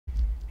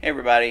Hey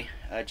everybody,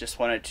 I just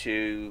wanted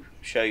to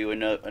show you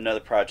another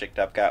project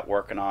I've got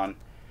working on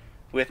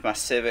with my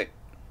Civic.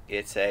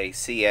 It's a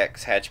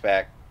CX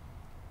hatchback,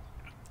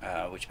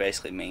 which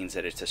basically means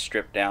that it's a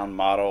stripped down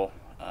model.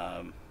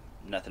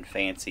 Nothing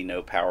fancy,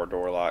 no power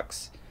door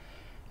locks,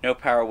 no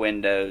power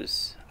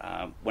windows.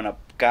 When I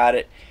got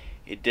it,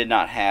 it did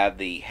not have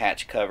the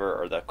hatch cover,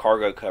 or the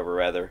cargo cover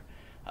rather,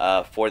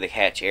 for the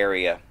hatch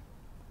area.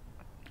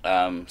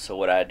 So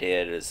what I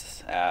did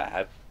is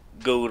I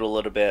Googled a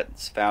little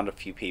bit, found a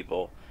few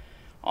people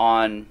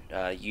on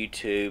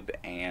YouTube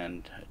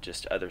and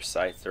just other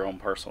sites, their own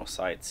personal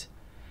sites,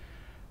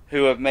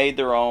 who have made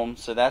their own.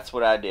 So that's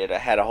what I did. I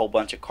had a whole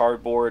bunch of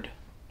cardboard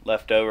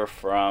left over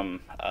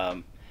from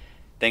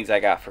things I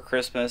got for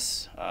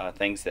Christmas,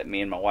 things that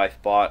me and my wife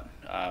bought,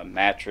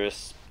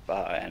 mattress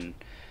and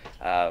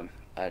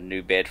a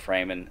new bed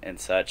frame and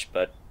such,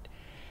 but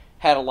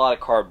had a lot of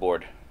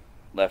cardboard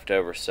left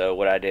over. So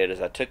what I did is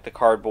I took the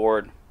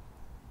cardboard,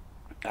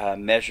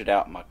 measured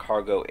out my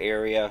cargo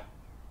area.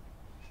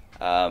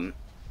 Let's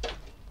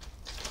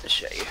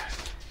show you.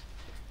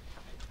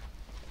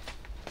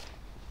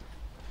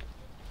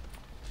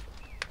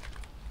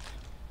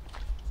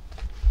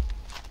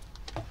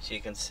 So you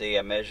can see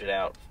I measured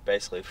out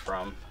basically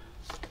from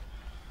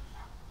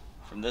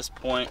this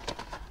point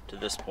to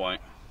this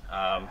point,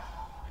 and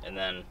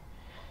then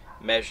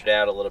measured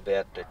out a little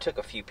bit. I took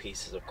a few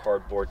pieces of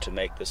cardboard to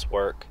make this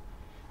work.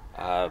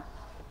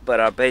 But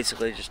I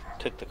basically just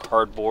took the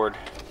cardboard,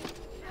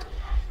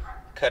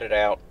 cut it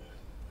out.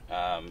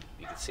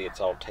 You can see it's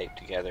all taped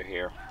together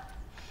here.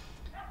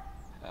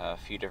 A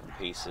few different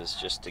pieces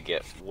just to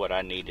get what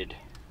I needed.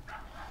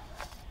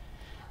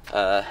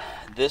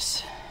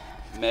 This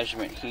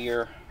measurement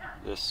here,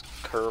 this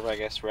curve I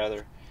guess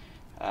rather,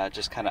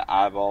 just kind of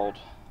eyeballed.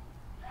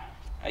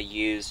 I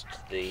used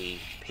the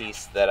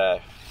piece that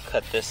I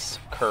cut this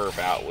curve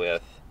out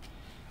with,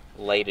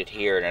 laid it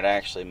here, and it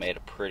actually made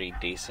a pretty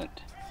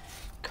decent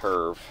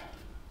curve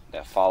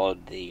that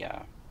followed the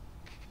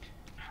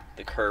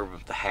curve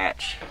of the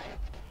hatch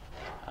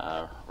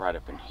right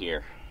up in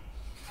here,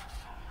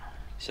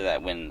 so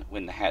that when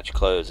the hatch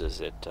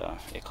closes, it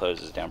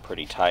closes down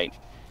pretty tight.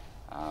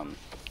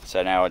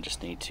 So now I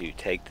just need to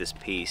take this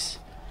piece,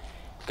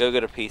 go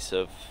get a piece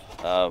of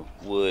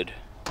wood,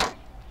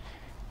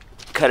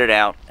 cut it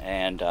out,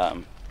 and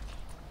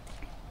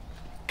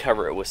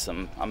cover it with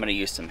some, I'm going to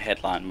use some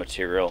headline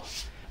material.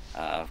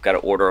 I've got to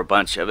order a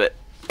bunch of it.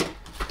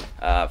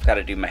 I've got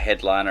to do my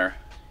headliner.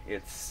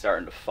 It's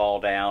starting to fall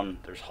down.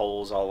 There's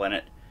holes all in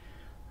it.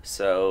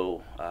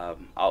 So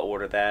I'll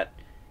order that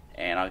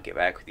and I'll get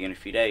back with you in a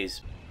few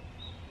days.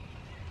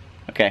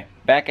 Okay,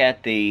 back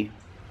at the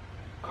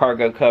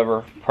cargo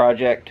cover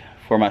project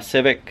for my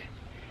Civic.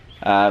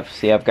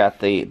 See, I've got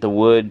the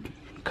wood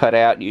cut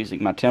out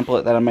using my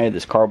template that I made,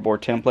 this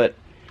cardboard template.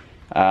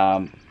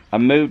 I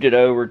moved it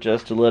over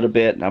just a little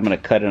bit, and I'm going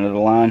to cut another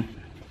line.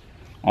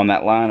 On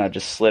that line, I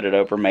just slid it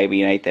over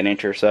maybe an 1/8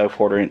 inch or so,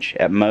 1/4 inch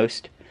at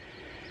most.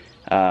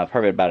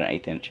 Probably about an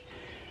 1/8 inch.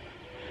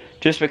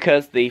 Just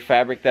because the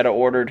fabric that I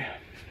ordered,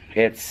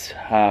 it's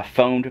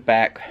foamed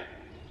back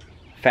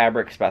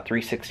fabric. It's about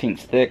 3/16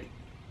 thick.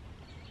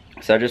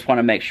 So I just want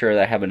to make sure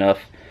that I have enough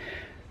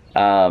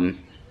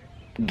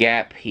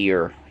gap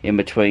here in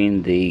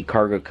between the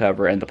cargo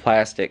cover and the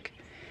plastic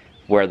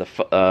where the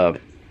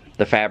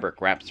fabric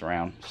wraps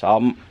around. So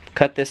I'll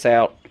cut this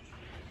out.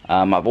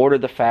 I've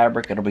ordered the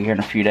fabric. It'll be here in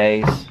a few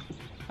days.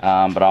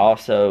 But I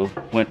also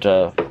went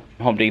to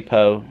Home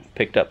Depot,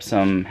 picked up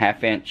some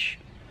 1/2 inch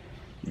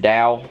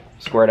dowel,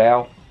 square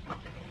dowel,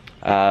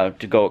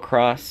 to go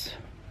across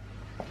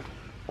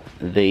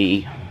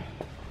the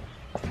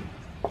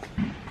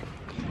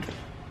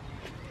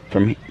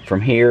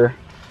from here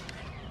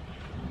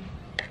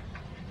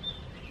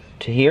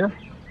to here,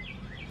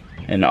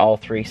 in all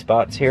 3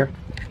 spots here.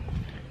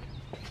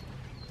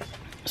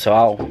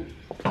 So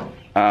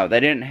they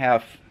didn't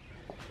have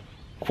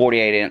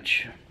 48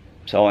 inch,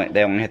 so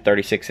they only had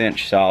 36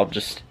 inch. So I'll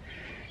just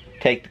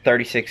take the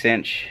 36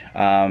 inch,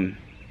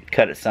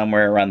 cut it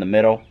somewhere around the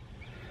middle,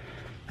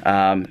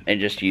 and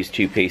just use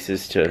 2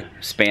 pieces to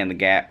span the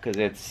gap, because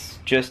it's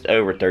just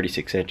over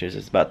 36 inches.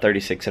 It's about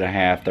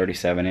 36.5,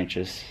 37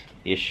 inches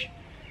ish.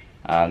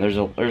 There's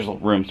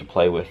room to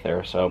play with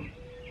there. So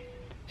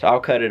I'll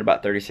cut it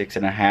about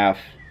 36.5,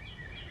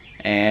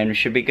 and it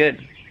should be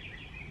good.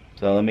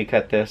 So let me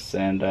cut this,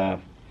 and I'll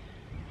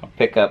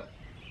pick up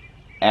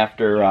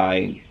after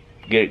I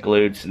get it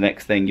glued. So the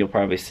next thing you'll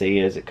probably see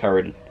is it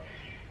covered,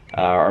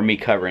 or me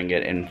covering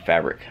it in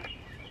fabric.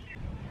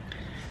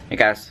 Hey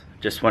guys,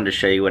 just wanted to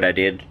show you what I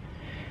did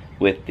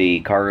with the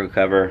cargo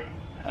cover.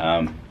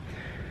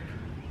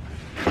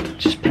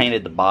 Just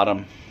painted the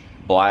bottom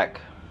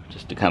black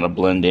just to kind of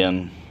blend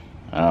in.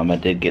 I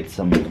did get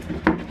some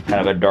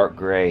kind of a dark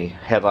gray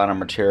headliner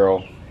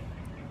material,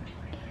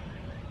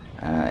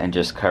 and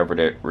just covered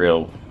it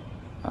real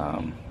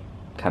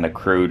kind of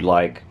crude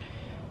like,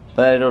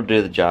 but it'll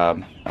do the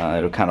job.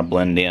 It'll kind of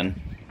blend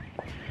in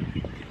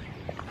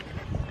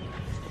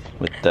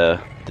with the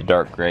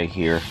dark gray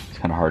here. It's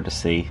kind of hard to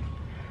see.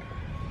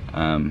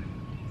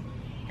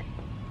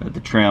 The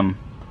trim,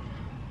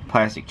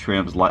 plastic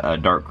trim is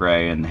dark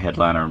gray, and the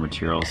headliner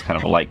material is kind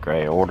of a light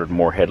gray. I ordered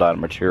more headliner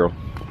material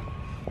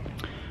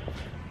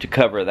to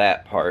cover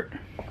that part.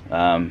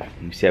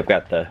 You see I've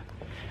got the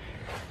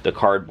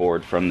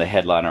cardboard from the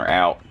headliner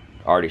out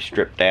already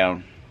stripped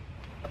down.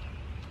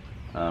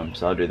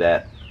 So I'll do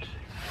that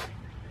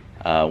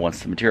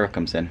once the material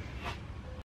comes in.